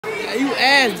You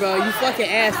ass, bro. You fucking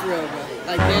ass for real, bro.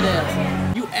 Like dead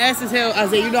ass. You ass as hell. I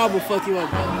said, you know I'm gonna fuck you up,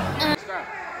 bro.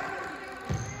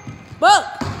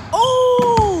 But,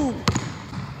 ooh!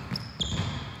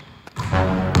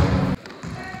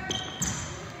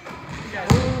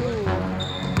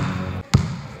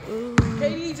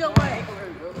 KD, your ankle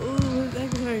hurt, bro. Ooh, his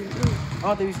ankle hurt, bro. I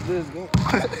don't think we should do this again.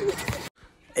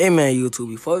 Hey, man, YouTube.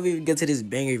 Before we even get to this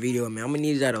banger video, man, I'm gonna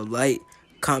need y'all to like,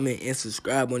 comment, and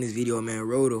subscribe on this video, man.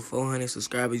 Road to 400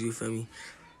 subscribers, you feel me?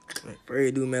 Before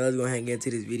you do, man, let's go ahead and get into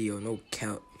this video. No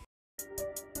count.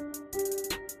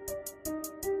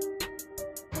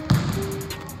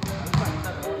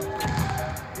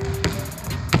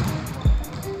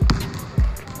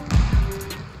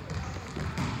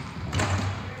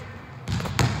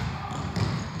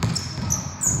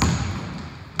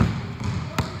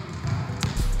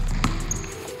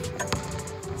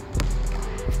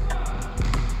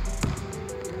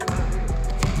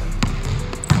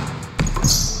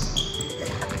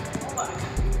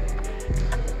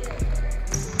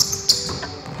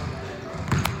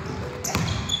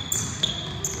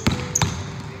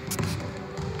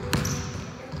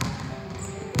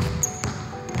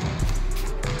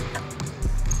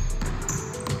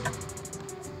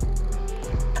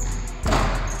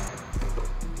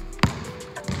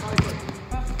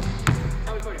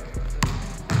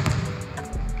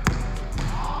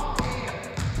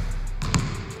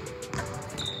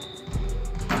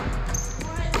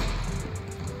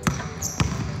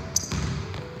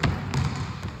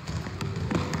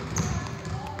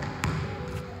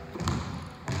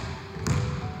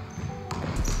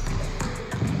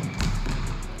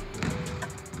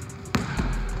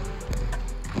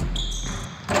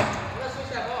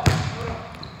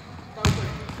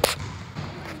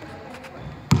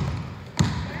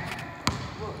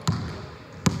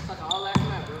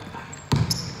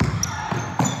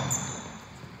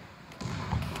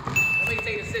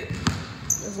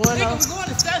 One nigga, we going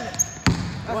to 7.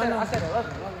 I said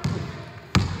 11.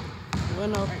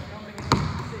 1-0.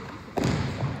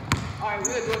 Alright,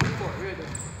 we'll do it before. We'll do it.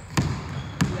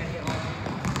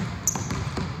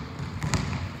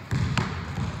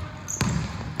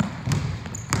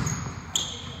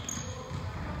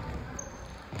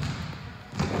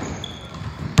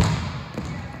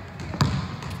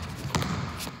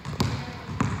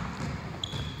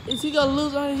 Is he gonna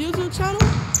lose on his YouTube channel?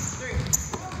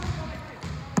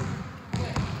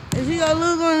 Is he gonna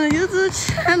lose on the YouTube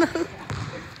channel?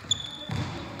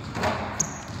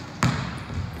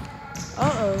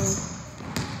 Uh-oh.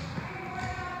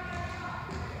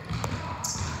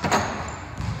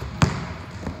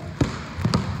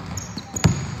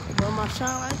 Don't my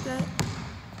shot like that.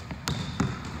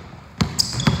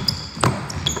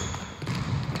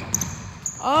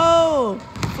 Oh,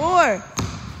 4.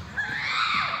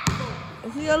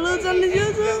 Is he gonna lose on the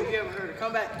YouTube?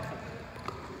 Come back.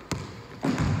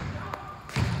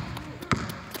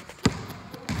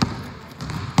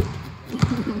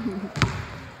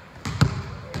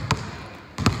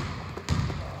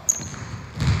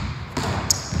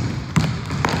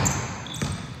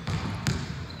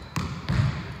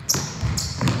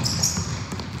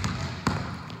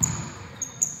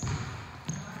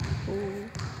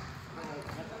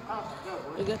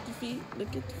 Look at the feet.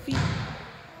 Look at the feet.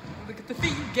 Look at the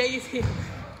feet. You gay as hell.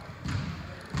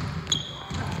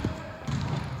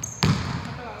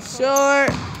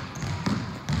 Short.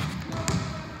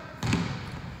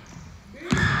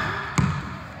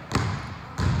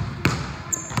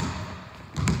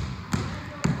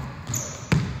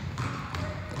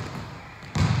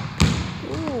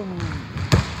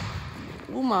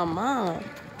 Ooh, my mom.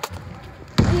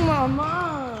 Ooh, my mom.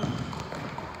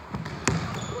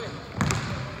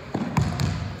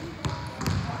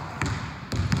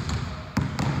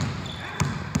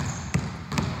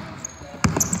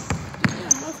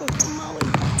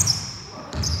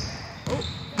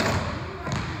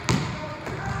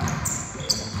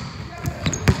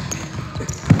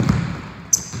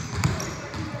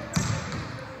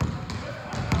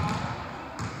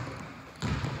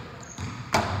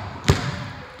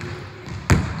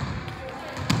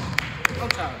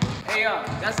 Hey y'all,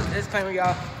 that's a disclaimer,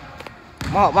 y'all.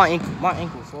 My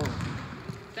ankle swollen.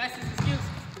 That's his excuse.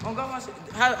 Oh God, my shit.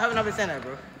 Haven't I been saying that,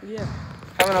 bro? Yeah.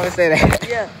 Haven't I been saying that?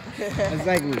 Yeah.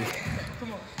 Exactly.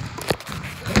 Come on.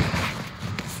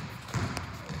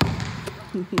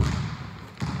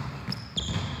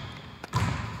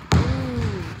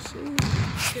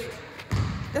 Ooh, shit.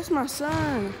 That's my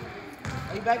son.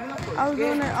 Are you backing up? I was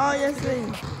doing that all yesterday.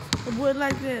 The boy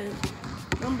like that.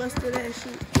 I'm busted that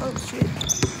shit. Oh shit.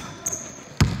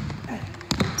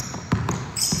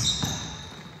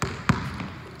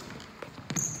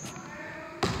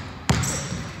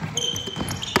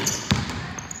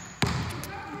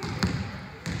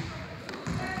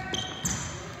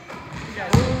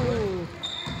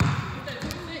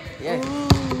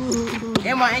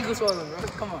 ankle swollen, bro.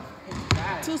 Come on.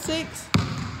 2-6.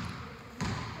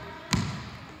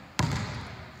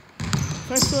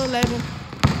 First to 11.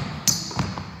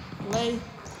 Lay.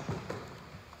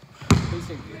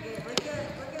 2-6.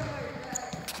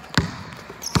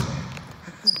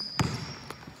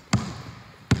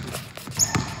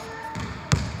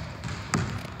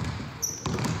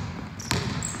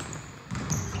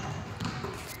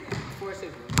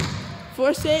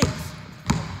 4-6.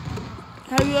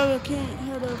 Have you ever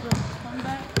heard of a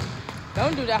comeback?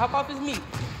 Don't do that. Hop off his meat.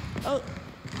 Oh.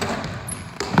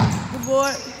 Good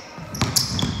boy.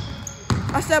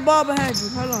 That's that ball behind you.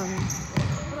 Hold on.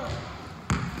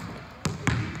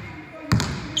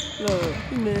 Look,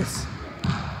 you missed.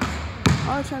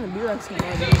 I was trying to be like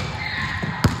somebody.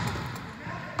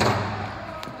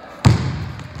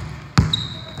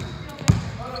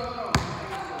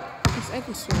 It's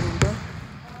ankle swollen, bro.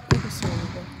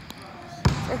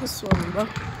 Ankle swollen, bro.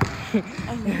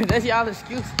 That's y'all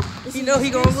excuse. He know he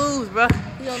gonna lose, bro.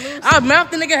 He gonna lose? I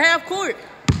mouthed the nigga half court.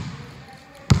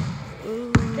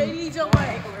 Ooh. KD jump my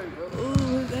ankle hurt, bro.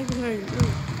 Ooh, his ankle hurt.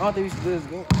 I don't think we should do this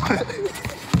game.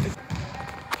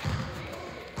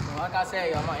 Like I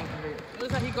said, y'all, my ankle hurt. It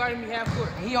looks like he guarded me half court.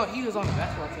 And he was on the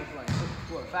basketball team for like,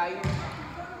 what, 5 years?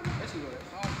 Yes, he was.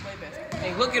 I don't play basketball.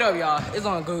 Hey, look it up, y'all. It's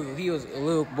on Google. He was a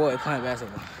little boy playing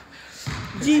basketball.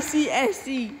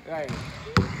 GCSC. Right.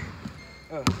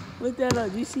 Look that up,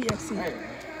 GCSC. Right.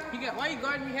 Why you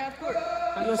guarding me half court?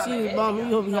 You gonna see this bum, you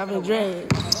gonna be having dreads.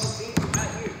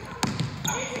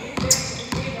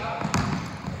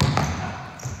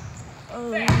 Oh,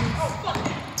 there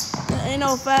ain't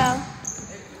no foul.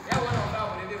 That wasn't no foul,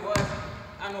 but if it was,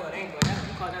 I know it ain't, but you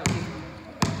call that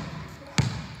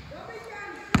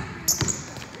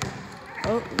a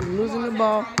Oh, losing the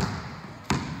ball.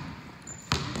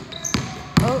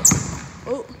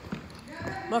 Oh,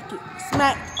 bucket,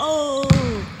 smack. Oh,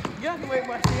 you have to wait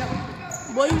for it.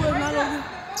 boy, you was not over.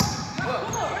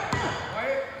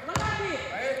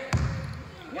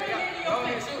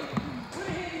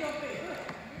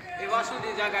 If I shoot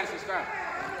this, y'all gotta subscribe.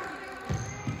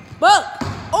 Buck.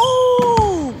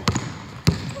 Oh.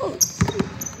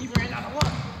 You ran out of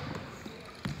luck.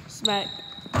 Smack.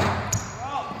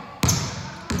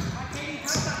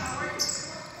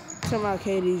 Talking about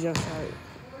KD jump shot.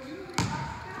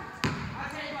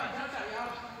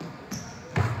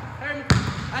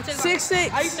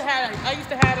 6'6". I used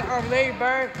to have Larry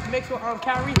Bird mixed with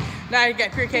Kyrie. Now you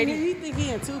got pure KD. You think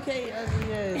he in 2K?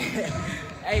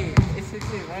 Hey, it's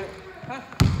 6'6", right? Huh?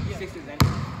 Yeah. 6'6", ain't it?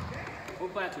 We'll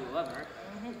play to 11, right?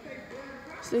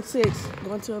 6'6",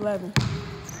 going to 11. You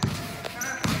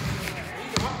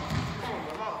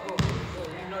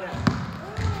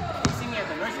see me at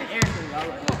the nursing air thing,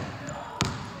 y'all.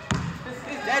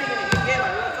 His daddy gonna get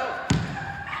like real talk.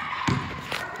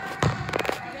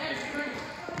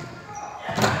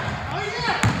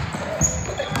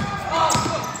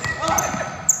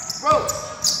 Bro,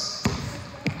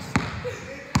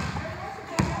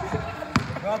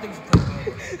 I don't think you should play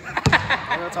good.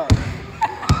 Real talk.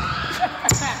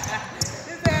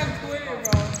 This ass quitting,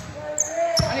 bro.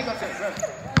 I need to go take a breath.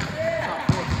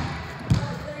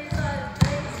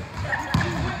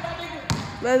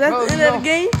 But that's the end of the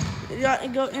game. Y'all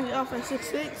go end it off at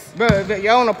 6'6". Bro,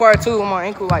 y'all on a part 2 with my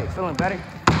ankle like feeling better.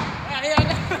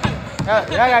 Y'all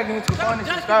gotta give me 200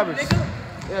 subscribers.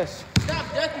 Yes. Stop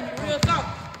ducking me, real talk.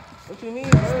 What you mean,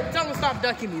 bro? Tell me stop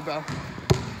ducking me, bro.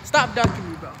 Stop ducking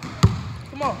me, bro.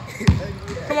 Come on.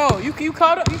 Come on. You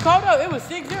caught up. You caught up. It was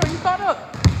 6-0. You caught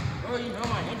up. Bro, you know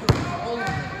my ankle is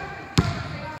swollen.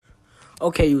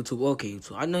 Okay,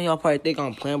 YouTube. I know y'all probably think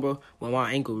I'm playing, bro, but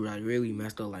my ankle like really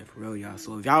messed up, like for real, y'all.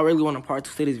 So if y'all really want a part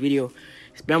 2 to this video,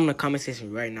 spam in the comment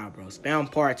section right now, bro. Spam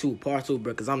part 2, bro,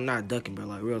 because I'm not ducking, bro,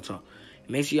 like real talk.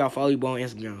 Make sure y'all follow you on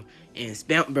Instagram and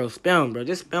spam, bro.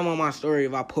 Just spam on my story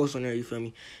if I post on there, you feel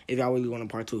me? If y'all really want a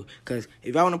part 2, because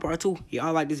if y'all want a part 2,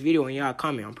 y'all like this video and y'all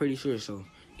comment, I'm pretty sure. So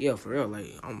yeah, for real, like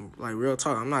I'm like real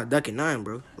talk. I'm not ducking none,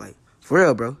 bro. Like for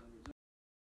real, bro.